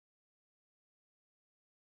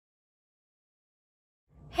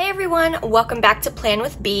Hey everyone, welcome back to Plan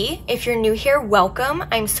with B. If you're new here, welcome.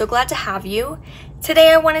 I'm so glad to have you.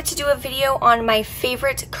 Today I wanted to do a video on my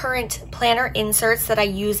favorite current planner inserts that I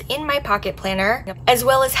use in my pocket planner, as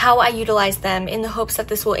well as how I utilize them in the hopes that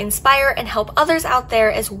this will inspire and help others out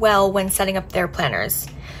there as well when setting up their planners.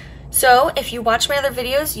 So if you watch my other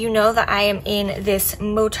videos, you know that I am in this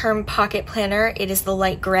Moterm pocket planner. It is the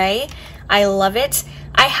light gray. I love it.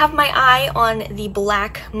 I have my eye on the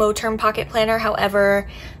black Moterm pocket planner. However,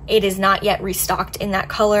 it is not yet restocked in that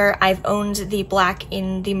color. I've owned the black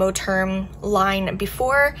in the Moterm line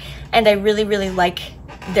before, and I really like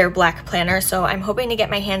their black planner, so I'm hoping to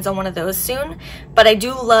get my hands on one of those soon. But I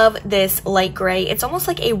do love this light gray. It's almost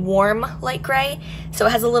like a warm light gray, so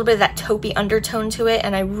it has a little bit of that taupey undertone to it,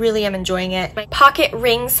 and I really am enjoying it. My pocket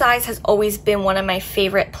ring size has always been one of my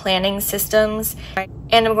favorite planning systems,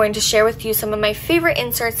 and I'm going to share with you some of my favorite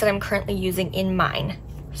inserts that I'm currently using in mine.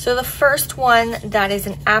 So the first one that is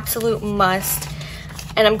an absolute must,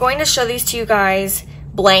 and I'm going to show these to you guys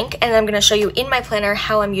blank, and I'm going to show you in my planner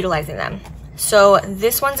how I'm utilizing them. So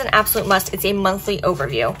this one's an absolute must. It's a monthly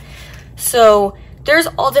overview. So there's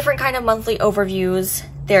all different kind of monthly overviews.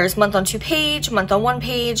 There's month on 2-page, month on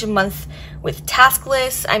 1-page, month with task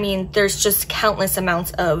lists. I mean, there's just countless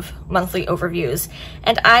amounts of monthly overviews.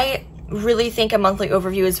 And I really think a monthly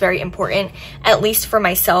overview is very important, at least for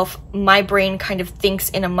myself. My brain kind of thinks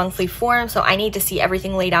in a monthly form, so I need to see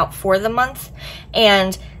everything laid out for the month.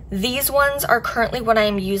 And these ones are currently what I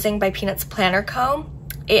am using by Peanuts Planner Co.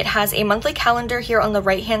 It has a monthly calendar here on the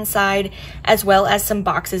right-hand side, as well as some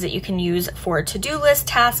boxes that you can use for to-do list,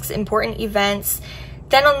 tasks, important events.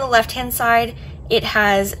 Then on the left-hand side, it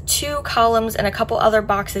has 2 columns and a couple other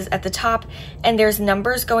boxes at the top, and there's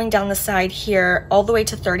numbers going down the side here all the way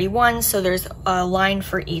to 31, so there's a line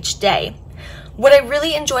for each day. What I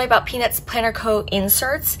really enjoy about Peanuts Planner Co.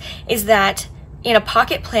 inserts is that in a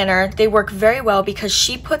pocket planner, they work very well because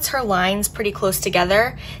she puts her lines pretty close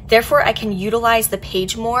together. Therefore, I can utilize the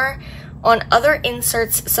page more. On other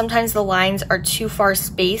inserts, sometimes the lines are too far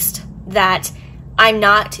spaced that I'm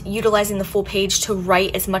not utilizing the full page to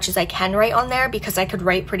write as much as I can write on there because I could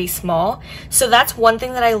write pretty small. So that's one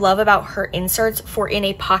thing that I love about her inserts for in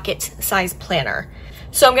a pocket size planner.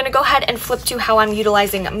 So I'm gonna go ahead and flip to how I'm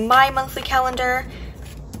utilizing my monthly calendar.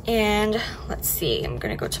 And let's see, I'm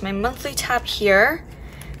gonna go to my monthly tab here,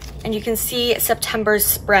 and you can see September's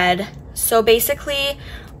spread. So basically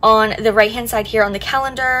on the right hand side here on the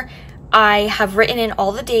calendar, I have written in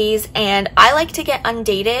all the days, and I like to get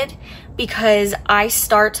undated because I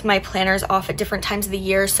start my planners off at different times of the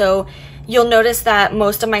year. So you'll notice that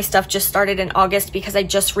most of my stuff just started in August because I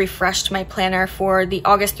just refreshed my planner for the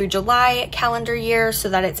August through July calendar year so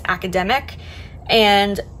that it's academic.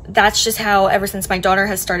 And that's just how, ever since my daughter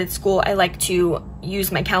has started school, I like to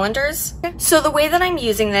use my calendars. So the way that I'm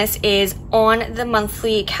using this is on the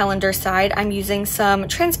monthly calendar side, I'm using some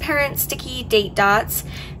transparent sticky date dots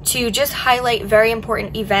to just highlight very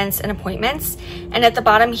important events and appointments. And at the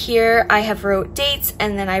bottom here, I have wrote dates,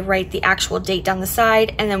 and then I write the actual date down the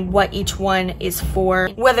side, and then what each one is for.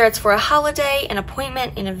 Whether it's for a holiday, an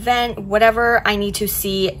appointment, an event, whatever I need to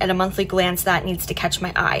see at a monthly glance that needs to catch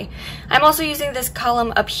my eye. I'm also using this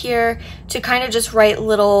column up here to kind of just write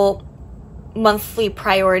little monthly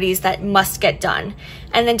priorities that must get done.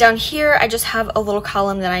 And then down here, I just have a little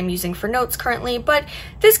column that I'm using for notes currently, but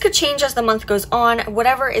this could change as the month goes on.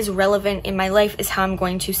 Whatever is relevant in my life is how I'm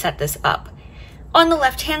going to set this up. On the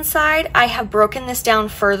left-hand side, I have broken this down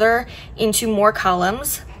further into more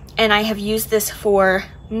columns, and I have used this for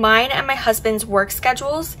mine and my husband's work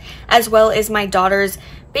schedules, as well as my daughter's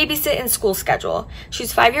babysit and school schedule.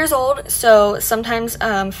 She's 5 years old, so sometimes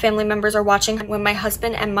family members are watching when my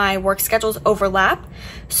husband and my work schedules overlap.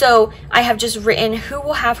 So I have just written who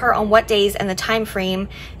will have her on what days and the time frame,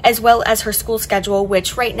 as well as her school schedule,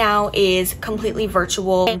 which right now is completely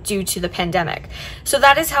virtual due to the pandemic. So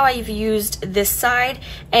that is how I've used this side.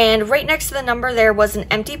 And right next to the number there was an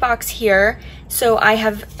empty box here. So I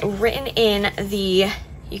have written in the,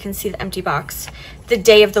 you can see the empty box, the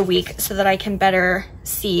day of the week, so that I can better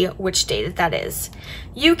see which day that is.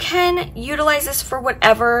 You can utilize this for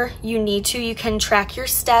whatever you need to. You can track your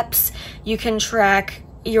steps, you can track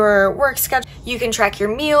your work schedule, you can track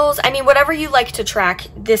your meals. I mean, whatever you like to track,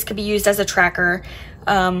 this could be used as a tracker.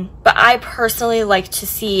 But I personally like to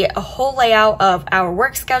see a whole layout of our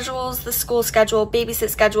work schedules, the school schedule, babysit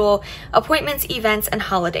schedule, appointments, events, and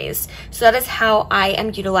holidays. So that is how I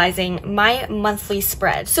am utilizing my monthly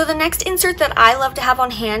spread. So the next insert that I love to have on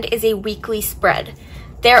hand is a weekly spread.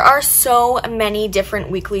 There are so many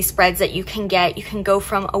different weekly spreads that you can get. You can go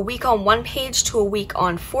from a week on 1 page to a week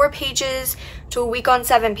on 4 pages to a week on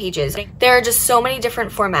 7 pages. There are just so many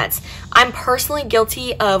different formats. I'm personally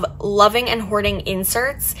guilty of loving and hoarding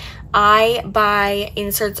inserts. I buy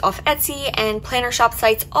inserts off Etsy and planner shop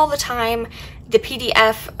sites all the time, the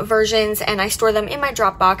PDF versions, and I store them in my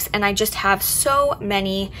Dropbox, and I just have so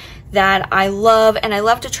many that I love, and I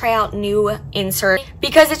love to try out new inserts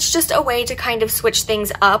because it's just a way to kind of switch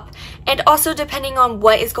things up. And also, depending on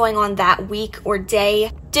what is going on that week or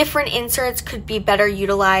day, different inserts could be better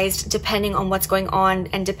utilized depending on what's going on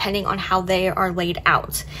and depending on how they are laid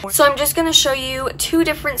out. So I'm just going to show you 2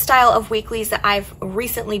 different style of weeklies that I've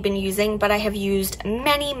recently been using, but I have used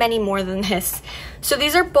many more than this. So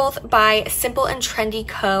these are both by Simple and Trendy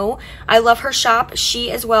Co. I love her shop. She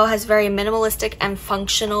as well has very minimalistic and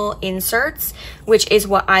functional inserts, which is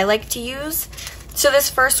what I like to use. So this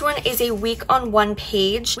first one is a week on 1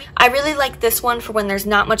 page. I really like this one for when there's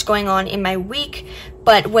not much going on in my week,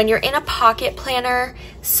 but when you're in a pocket planner,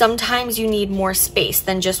 sometimes you need more space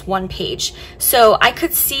than just 1 page. So I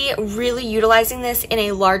could see really utilizing this in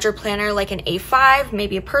a larger planner like an A5,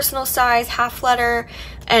 maybe a personal size, half letter,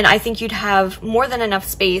 and I think you'd have more than enough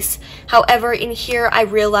space. However, in here, I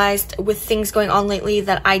realized with things going on lately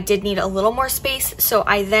that I did need a little more space, so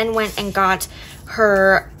I then went and got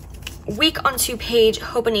her week on 2 page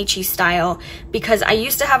Hobonichi style because I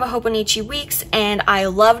used to have a Hobonichi weeks and I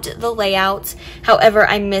loved the layout. However,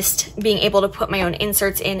 I missed being able to put my own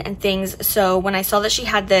inserts in and things. So when I saw that she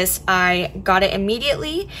had this, I got it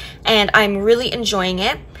immediately and I'm really enjoying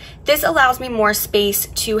it. This allows me more space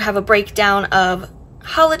to have a breakdown of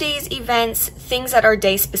holidays, events, things that are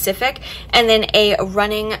day specific, and then a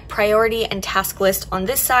running priority and task list on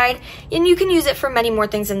this side. And you can use it for many more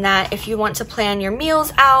things than that. If you want to plan your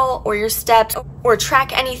meals out or your steps or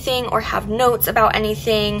track anything or have notes about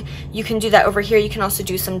anything, you can do that over here. You can also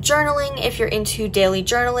do some journaling if you're into daily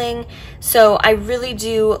journaling. So I really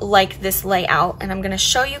do like this layout, and I'm going to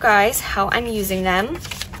show you guys how I'm using them.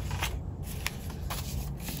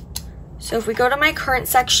 So if we go to my current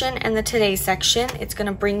section and the today section, it's going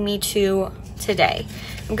to bring me to today.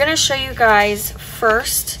 I'm going to show you guys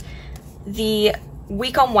first the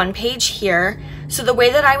week on 1 page here. So the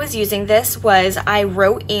way that I was using this was I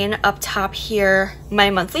wrote in up top here my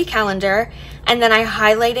monthly calendar, and then I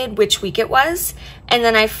highlighted which week it was, and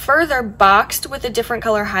then I further boxed with a different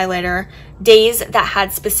color highlighter days that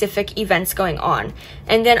had specific events going on.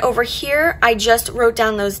 And then over here, I just wrote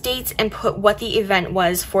down those dates and put what the event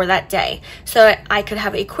was for that day, so I could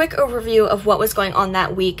have a quick overview of what was going on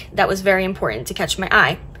that week that was very important to catch my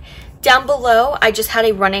eye. Down below, I just had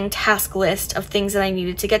a running task list of things that I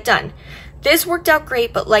needed to get done. This worked out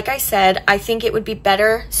great, but like I said, I think it would be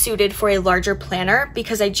better suited for a larger planner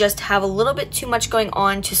because I just have a little bit too much going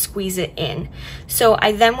on to squeeze it in. So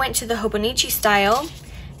I then went to the Hobonichi style,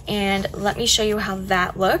 and let me show you how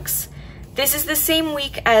that looks. This is the same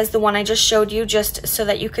week as the one I just showed you, just so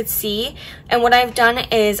that you could see. And what I've done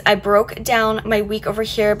is I broke down my week over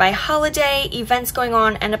here by holiday, events going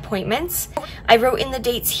on, and appointments. I wrote in the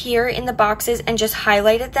dates here in the boxes and just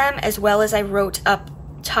highlighted them, as well as I wrote up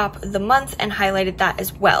top the month and highlighted that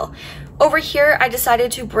as well. Over here, I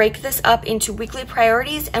decided to break this up into weekly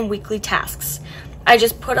priorities and weekly tasks. I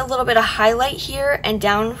just put a little bit of highlight here and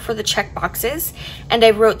down for the check boxes, and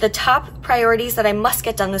I wrote the top priorities that I must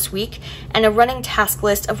get done this week and a running task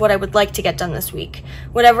list of what I would like to get done this week.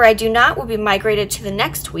 Whatever I do not will be migrated to the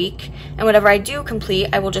next week, and whatever I do complete,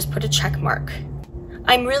 I will just put a check mark.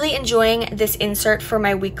 I'm really enjoying this insert for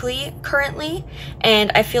my weekly currently,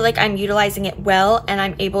 and I feel like I'm utilizing it well, and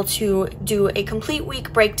I'm able to do a complete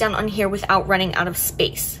week breakdown on here without running out of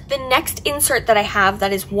space. The next insert that I have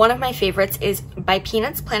that is one of my favorites is by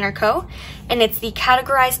Peanuts Planner Co., and it's the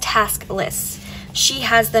categorized task lists. She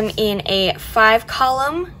has them in a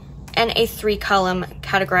 5-column and a 3-column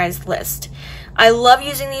categorized list. I love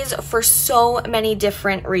using these for so many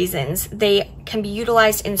different reasons. They can be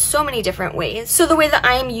utilized in so many different ways. So the way that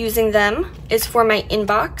I am using them is for my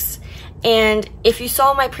inbox. And if you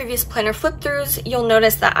saw my previous planner flip throughs, you'll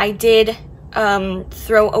notice that I did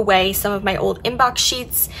throw away some of my old inbox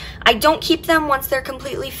sheets. I don't keep them once they're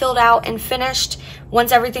completely filled out and finished.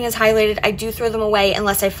 Once everything is highlighted, I do throw them away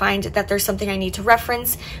unless I find that there's something I need to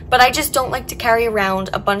reference, but I just don't like to carry around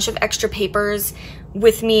a bunch of extra papers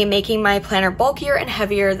with me, making my planner bulkier and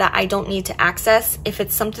heavier that I don't need to access. If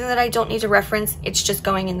it's something that I don't need to reference, it's just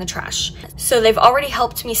going in the trash. So they've already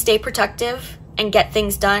helped me stay productive and get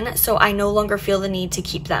things done, so I no longer feel the need to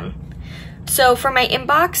keep them. So for my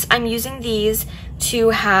inbox, I'm using these to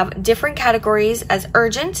have different categories as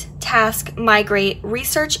urgent, task, migrate,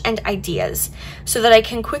 research, and ideas, so that I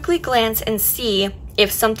can quickly glance and see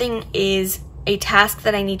if something is a task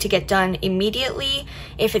that I need to get done immediately,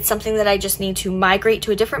 if it's something that I just need to migrate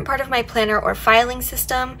to a different part of my planner or filing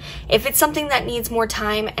system, if it's something that needs more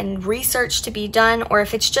time and research to be done, or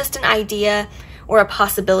if it's just an idea or a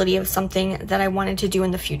possibility of something that I wanted to do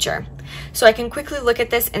in the future. So I can quickly look at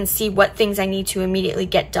this and see what things I need to immediately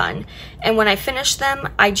get done. And when I finish them,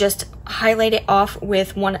 I just highlight it off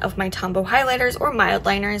with one of my Tombow highlighters or mild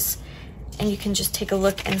liners, and you can just take a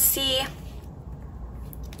look and see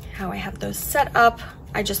how I have those set up.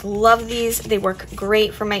 I just love these. They work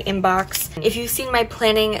great for my inbox. If you've seen my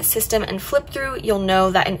planning system and flip through, you'll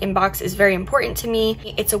know that an inbox is very important to me.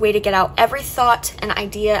 It's a way to get out every thought and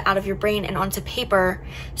idea out of your brain and onto paper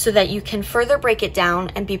so that you can further break it down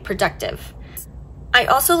and be productive. I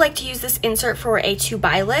also like to use this insert for a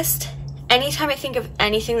to-buy list. Anytime I think of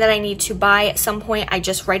anything that I need to buy at some point, I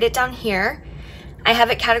just write it down here. I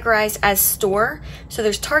have it categorized as store. So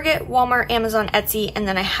there's Target, Walmart, Amazon, Etsy, and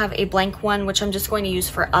then I have a blank one, which I'm just going to use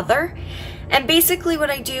for other. And basically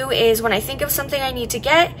what I do is when I think of something I need to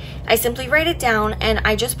get, I simply write it down and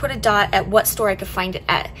I just put a dot at what store I could find it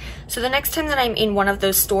at. So the next time that I'm in one of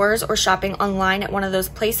those stores or shopping online at one of those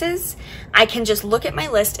places, I can just look at my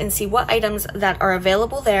list and see what items that are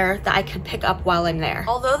available there that I could pick up while I'm there.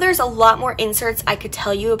 Although there's a lot more inserts I could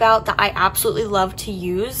tell you about that I absolutely love to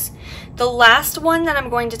use, the last one that I'm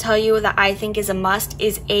going to tell you that I think is a must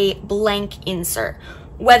is a blank insert.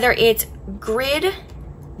 Whether it's grid,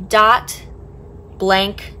 dot,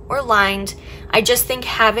 blank, or lined, I just think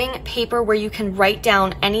having paper where you can write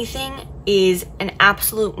down anything is an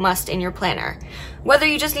absolute must in your planner. Whether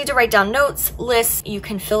you just need to write down notes, lists, you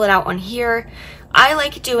can fill it out on here. I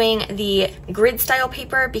like doing the grid style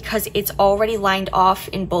paper because it's already lined off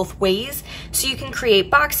in both ways. So you can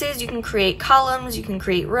create boxes, you can create columns, you can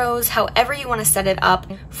create rows, however you want to set it up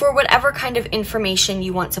for whatever kind of information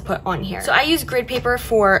you want to put on here. So I use grid paper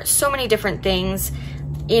for so many different things.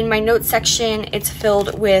 In my notes section, it's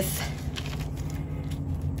filled with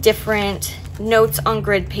different notes on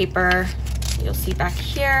grid paper. You'll see back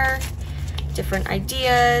here, different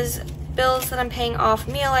ideas, bills that I'm paying off,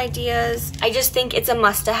 meal ideas. I just think it's a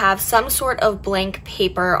must to have some sort of blank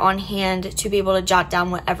paper on hand to be able to jot down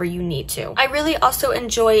whatever you need to. I really also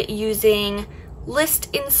enjoy using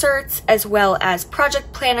list inserts as well as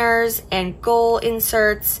project planners and goal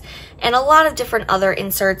inserts and a lot of different other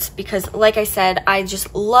inserts because, like I said, I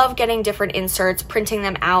just love getting different inserts, printing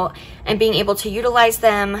them out, and being able to utilize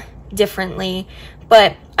them differently.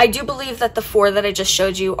 But I do believe that the 4 that I just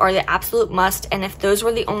showed you are the absolute must, and if those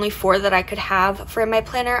were the only 4 that I could have for my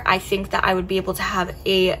planner, I think that I would be able to have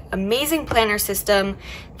an amazing planner system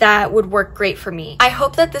that would work great for me. I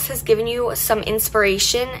hope that this has given you some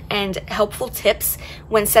inspiration and helpful tips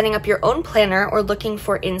when setting up your own planner or looking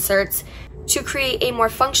for inserts to create a more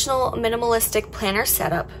functional, minimalistic planner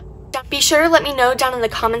setup. Be sure to let me know down in the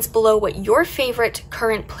comments below what your favorite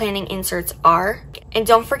current planning inserts are. And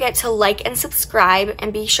don't forget to like and subscribe,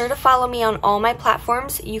 and be sure to follow me on all my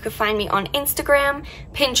platforms. You can find me on Instagram,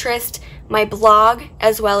 Pinterest, my blog,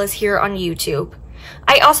 as well as here on YouTube.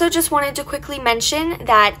 I also just wanted to quickly mention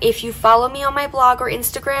that if you follow me on my blog or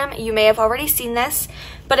Instagram, you may have already seen this,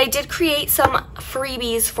 but I did create some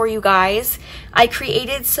freebies for you guys. I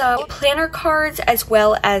created some planner cards as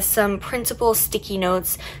well as some printable sticky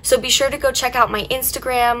notes. So be sure to go check out my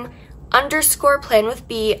Instagram,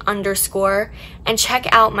 _planwithb_ and check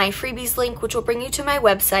out my freebies link, which will bring you to my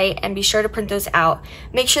website, and be sure to print those out.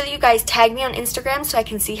 Make sure that you guys tag me on Instagram so I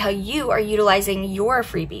can see how you are utilizing your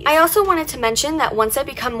freebies. I also wanted to mention that once I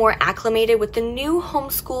become more acclimated with the new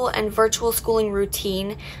homeschool and virtual schooling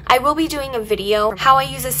routine, I will be doing a video how I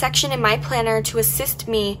use a section in my planner to assist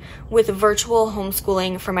me with virtual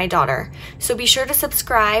homeschooling for my daughter. So be sure to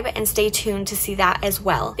subscribe and stay tuned to see that as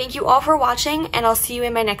well. Thank you all for watching, and I'll see you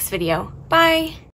in my next video. Bye!